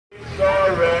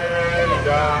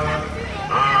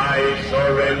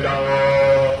surrender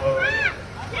all.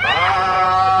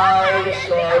 I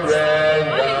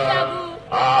surrender.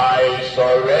 I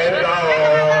surrender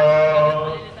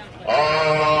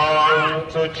all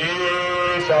unto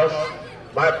Jesus,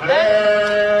 my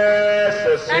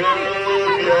blessed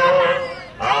Savior.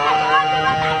 I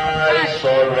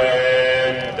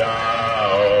surrender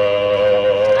all.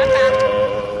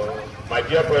 My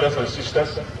dear brothers and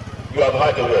sisters, you have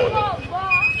heard the word.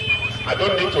 I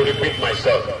don't need to repeat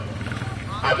myself.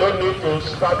 I don't need to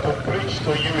start to preach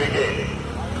to you again.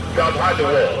 You have heard the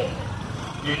word.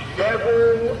 The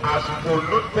devil has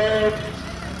polluted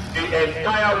the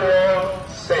entire world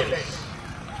since.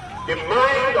 The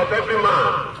mind of every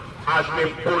man has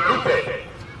been polluted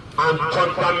and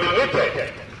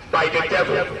contaminated by the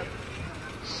devil.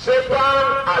 Satan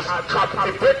has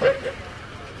captivated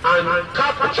and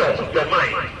captured your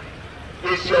mind.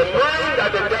 It's your mind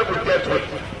that the devil dealt with,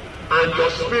 and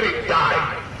your spirit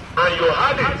died. And you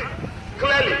heard it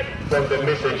clearly from the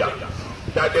messenger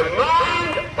that the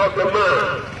mind of the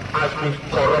man has been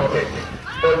corrupted.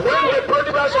 But when the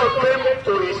prodigal son came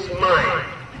to his mind,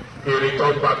 he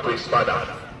returned back to his father.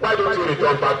 Why don't you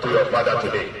return back to your father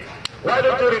today? Why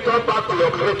don't you return back to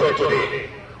your creator today?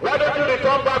 Why don't you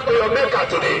return back to your maker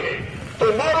today?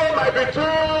 Tomorrow might be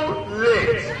too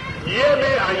late. Hear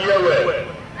me and hear well.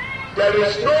 There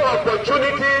is no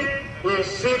opportunity in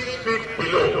 6 feet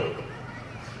below.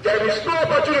 There is no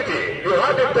opportunity. You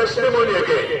have the testimony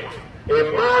again. A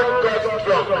man got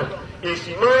drunk. His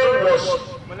mind was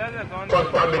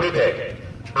contaminated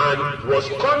and was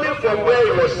coming from where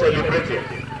he was celebrating.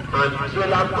 And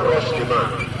trailer crushed the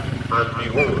man. And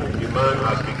behold, the man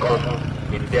has become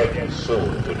a dead soul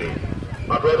today.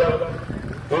 My brother,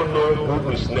 who knows who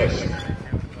is next?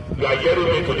 You are hearing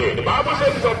me today. The Bible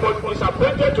says it's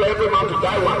appointed to every man to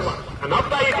die once. And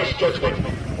after it is judgment.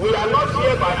 We are not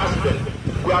here by accident.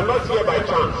 We are not here by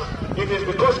chance. It is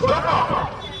because God,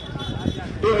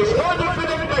 in His holy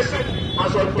infinite mercy,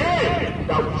 has ordained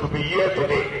that we should be here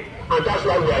today. And that's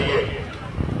why we are here.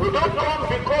 We don't come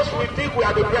because we think we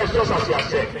are the best, just as He has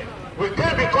said. We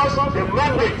came because the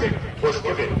mandate was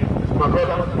given. My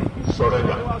brother,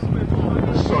 surrender.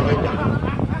 Surrender.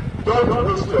 Don't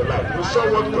waste your life. You saw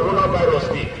what coronavirus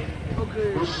did.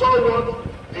 You saw what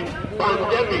the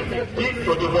pandemic did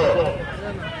to the world.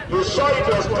 You saw it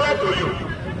was clear to you.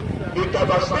 The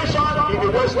devastation in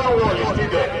the Western world is still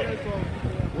there.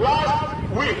 Last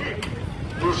week,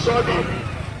 you saw the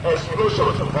explosion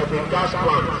of the gas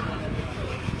plant.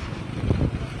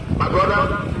 My brother,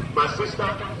 my sister,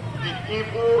 the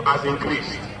evil has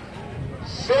increased.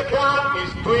 Satan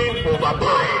is doing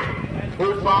overtime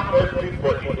over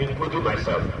everybody, including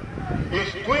myself.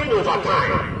 He's doing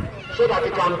overtime so that he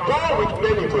can go with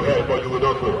many to hell, but you will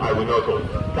not go. I will not go.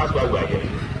 That's why we are here.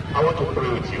 I want to pray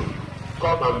with you.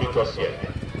 Come and meet us here.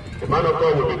 The man of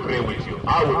God will be praying with you.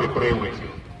 I will be praying with you.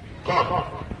 Come.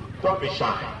 Don't be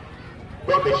shy.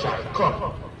 Don't be shy.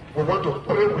 Come. We want to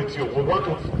pray with you. We want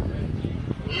to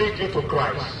lead you to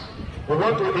Christ. We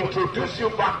want to introduce you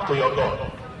back to your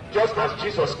God. Just as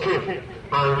Jesus came and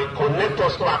reconnect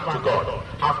us back to God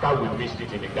after we missed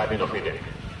it in the Garden of Eden.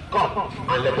 Come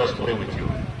and let us pray with you.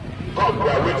 Come, we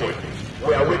are waiting.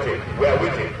 We are waiting. We are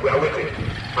waiting. We are waiting.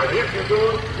 And if you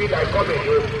don't feel like coming,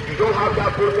 you don't have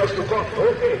that process to come.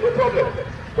 Okay, no problem.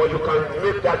 But you can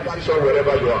make that decision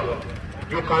wherever you are.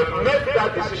 You can make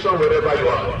that decision wherever you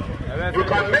are. You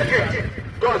can make it.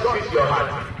 God sees your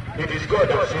heart. It is God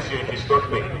that sees you. It is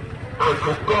not me. And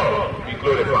to God be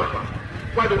glorified.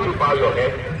 Why don't you bow your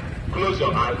head? Close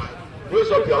your eyes.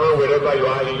 Raise up your hand wherever you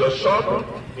are. In your shop,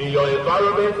 in your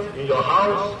environment, in your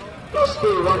house. Just stay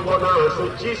in one corner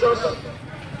and say, Jesus,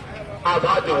 I've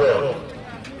had the word.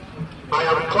 I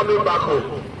am coming back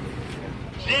home.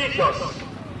 Jesus,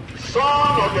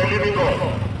 Son of the living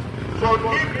God,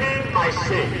 forgive me my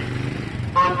sin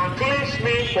and cleanse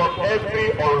me from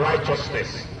every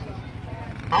unrighteousness.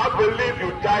 I believe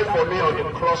you died for me on the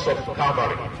cross of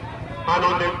Calvary. And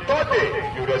on the third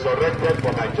day, you resurrected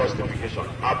for my justification.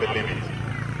 I believe it.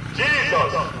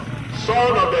 Jesus,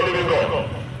 Son of the living God,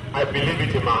 I believe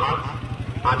it in my heart.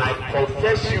 And I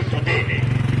confess you today,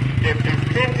 the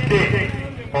 15th day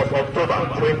of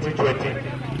October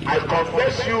 2020. I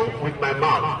confess you with my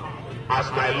mouth as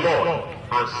my Lord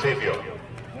and Savior,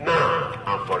 now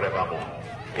and forevermore.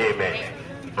 Amen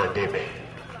and amen.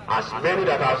 As many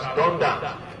that have done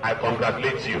that, I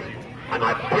congratulate you. And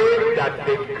I pray that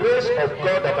the grace of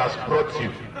God that has brought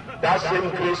you, that same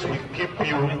grace will keep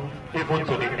you even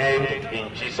to the end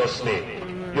in Jesus'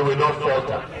 name. You will not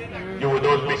falter. You will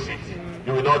not miss it.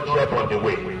 You will not drop on the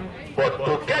way. But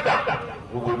together,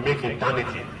 we will make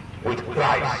eternity with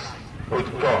Christ with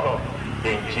God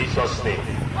in Jesus' name.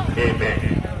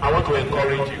 Amen. I want to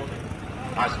encourage you.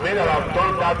 As many that have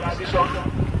done that decision,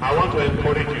 I want to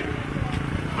encourage you.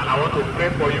 And I want to pray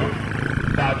for you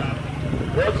that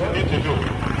what you need to do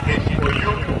is for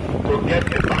you to get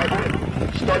the Bible,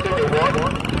 study the Word,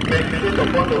 meditate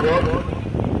upon the Word,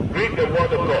 read the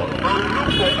Word of God, and look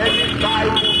for any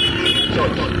Bible-believing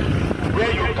church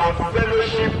where you can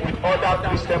fellowship with other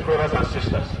Christian brothers and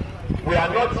sisters. We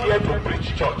are not here to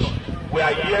preach church. We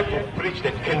are here to preach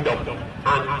the kingdom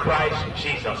and Christ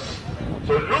Jesus.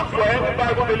 So look for any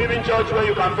Bible-believing church where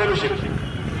you can fellowship.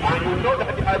 And you know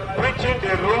that they are preaching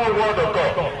the raw word of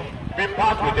God. Be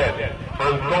part with them.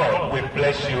 And God will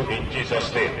bless you in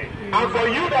Jesus' name. And for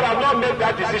you that have not made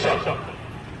that decision,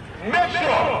 make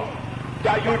sure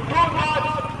that you do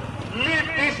not leave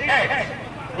this earth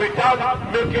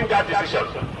without making that decision.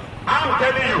 I'm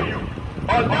telling you,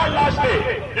 on that last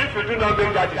day, if you do not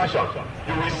make that decision,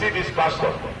 you will see this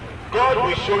pastor. God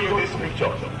will show you this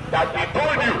picture. That he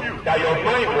told you that your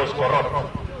mind was corrupt.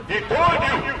 He told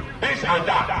you this and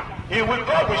that.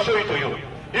 God will show it to you.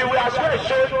 He will as well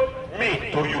show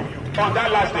me to you on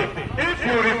that last day. If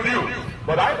you refuse,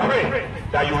 but I pray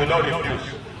that you will not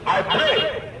refuse. I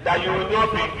pray that you will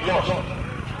not be lost.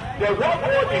 The one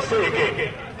word he said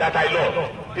again that I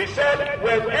love. He said,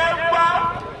 whenever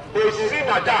a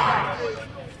sinner dies,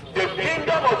 the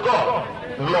kingdom of God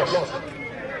lost.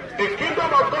 The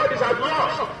kingdom of God is at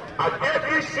loss. And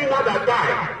every sinner that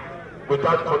died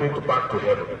without coming back to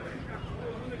heaven.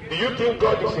 Do you think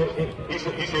God is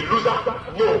a loser?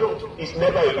 No, he's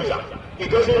never a loser. He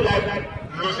doesn't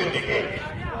like losing the game.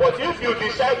 But if you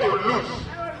decide to lose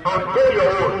and go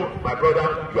your own, my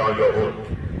brother, you are on your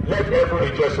own. Let heaven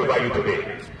rejoice over you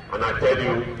today. And I tell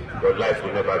you, your life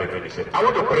will never remain the same. I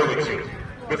want to pray with you.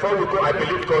 Before we go, I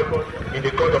believe God in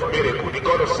the God of miracle, the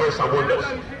God of signs and wonders.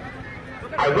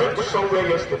 I went to somewhere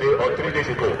yesterday or 3 days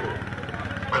ago,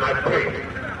 and I prayed,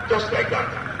 just like that.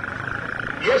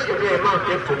 Yesterday, a man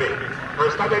came to me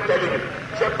and started telling me,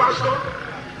 he said, Pastor,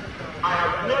 I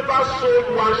have never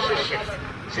sold one shishi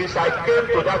since I came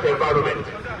to that environment.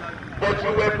 But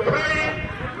you were praying,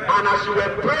 and as you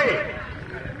were praying,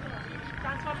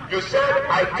 you said,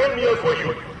 I came here for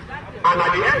you. And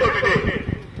at the end of the day,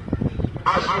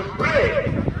 as you prayed,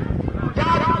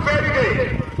 that very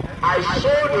day, I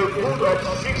sold a good of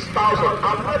 6,000.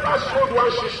 I've never sold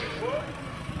one shishi.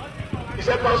 He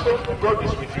said, Pastor, God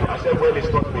is with you. I said, well, it's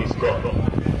not me, it's God.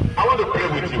 I want to pray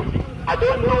with you. I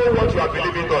don't know what you are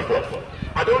believing God for.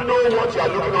 I don't know what you are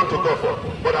looking unto God for.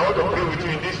 But I want to pray with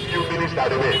you in these few minutes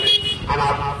that remain. And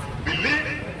I believe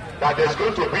that there's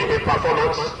going to be a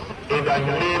performance in the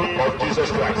name of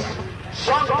Jesus Christ.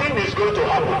 Something is going to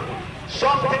happen.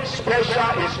 Something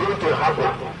special is going to happen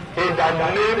in the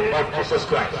name of Jesus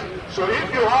Christ. So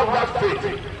if you have that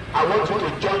faith, I want you to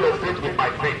join your faith with my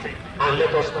faith. And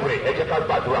let us pray. Ẹ jẹ́ ká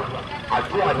gbàdúrà.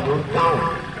 Àdúrà ló ń dáhùn.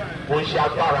 Kò ń ṣe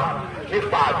agbára.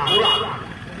 Nípa àdúrà.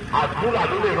 Àdúrà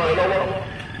ló lè ràn ẹ́ lọ́wọ́.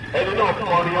 Ẹni náà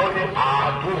kọrin ó ní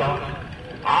àdúrà.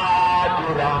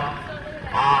 Àdúrà.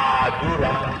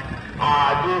 Àdúrà.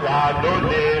 Àdúrà ló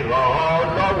lè ràn ọ́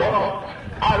lọ́wọ́.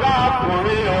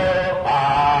 Arákùnrin o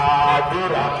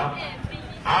àdúrà.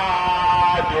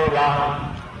 Àdúrà.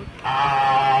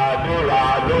 Àdúrà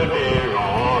ló lè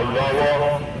ràn ọ́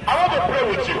lọ́wọ́. I want to pray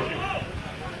with you.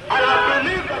 And I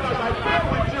believe that as I pray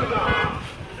with you now,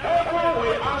 heaven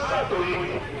will answer to you.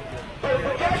 But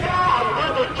together I'm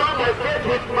going to join my faith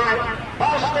with my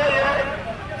pastor here.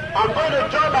 I'm going to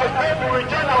join my faith. We will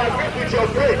join our faith with your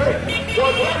faith.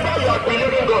 Whatever you are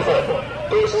believing God for,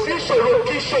 to see ṣòro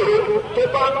kí ṣòro tó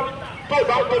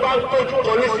bá ń tójú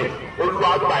kan nísìn,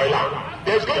 Olúwa gbà ẹ́ là.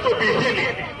 There's going to be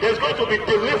healing. There's going to be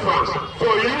deliverance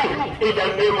for you in the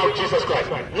name of Jesus Christ.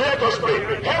 Let us pray.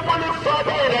 Heavenly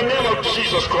Father, in the name of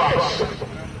Jesus Christ.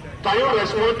 Can you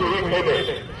respond to him? Amen.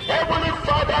 Heavenly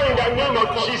Father, in the name of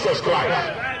Jesus Christ.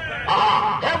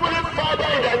 Heavenly Father,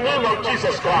 in the name of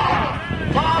Jesus Christ.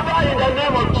 Father, in the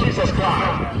name of Jesus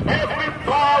Christ. Every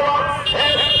power,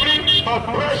 every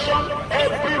oppression,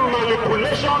 every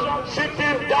manipulation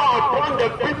sitting down upon the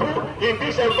people in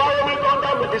this environment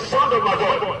under the sound of my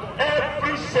voice.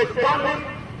 Every satanic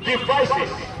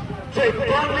devices,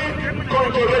 satanic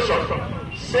conjuration,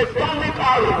 satanic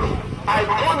arrows, I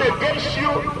come against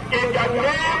you in the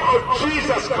name of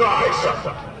Jesus Christ.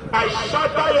 I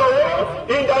shatter your wall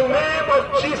in the name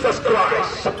of Jesus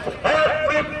Christ.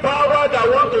 Every power that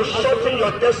want to shorten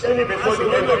your destiny before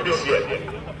the end of this year.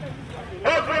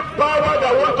 Every power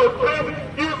that want to bring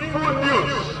evil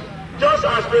news, just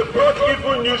as they brought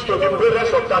evil news to the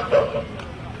parents of that boy.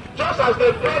 Just as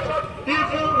they brought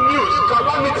evil news,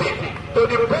 calamity, to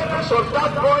the parents of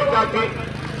that boy that the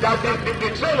that the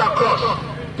trail across.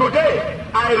 Today,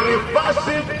 I reverse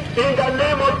it in the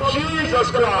name of Jesus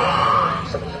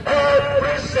Christ.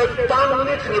 Every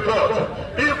satanic report,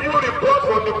 evil report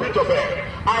from the pit of hell,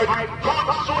 I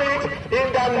cancel it in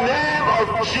the name of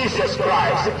Jesus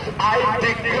Christ. I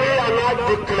decree and I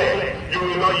declare, you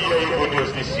will not hear evil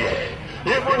news this year.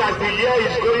 Even as the year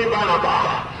is going by and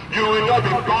about, you will not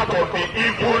be part of the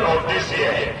evil of this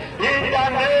year. In the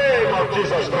name of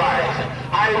Jesus Christ,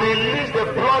 I release the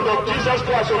blood of Jesus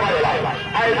Christ over your life.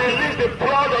 I release the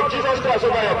blood of Jesus Christ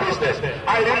over your business.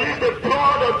 I release the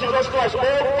blood of Jesus Christ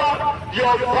over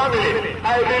your family.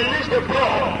 I release the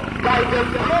blood. By the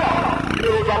blood, you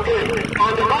overcame.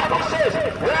 And the Bible says,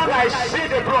 when I see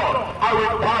the blood, I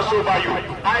will pass over you.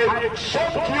 I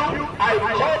soak you, I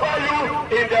cover you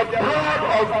in the blood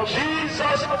of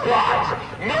Jesus Christ.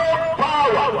 No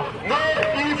power, no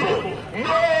evil,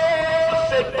 no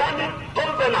satanic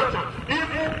covenant,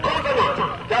 evil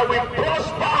covenant that will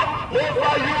prosper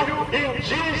over you in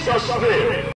Jesus' name.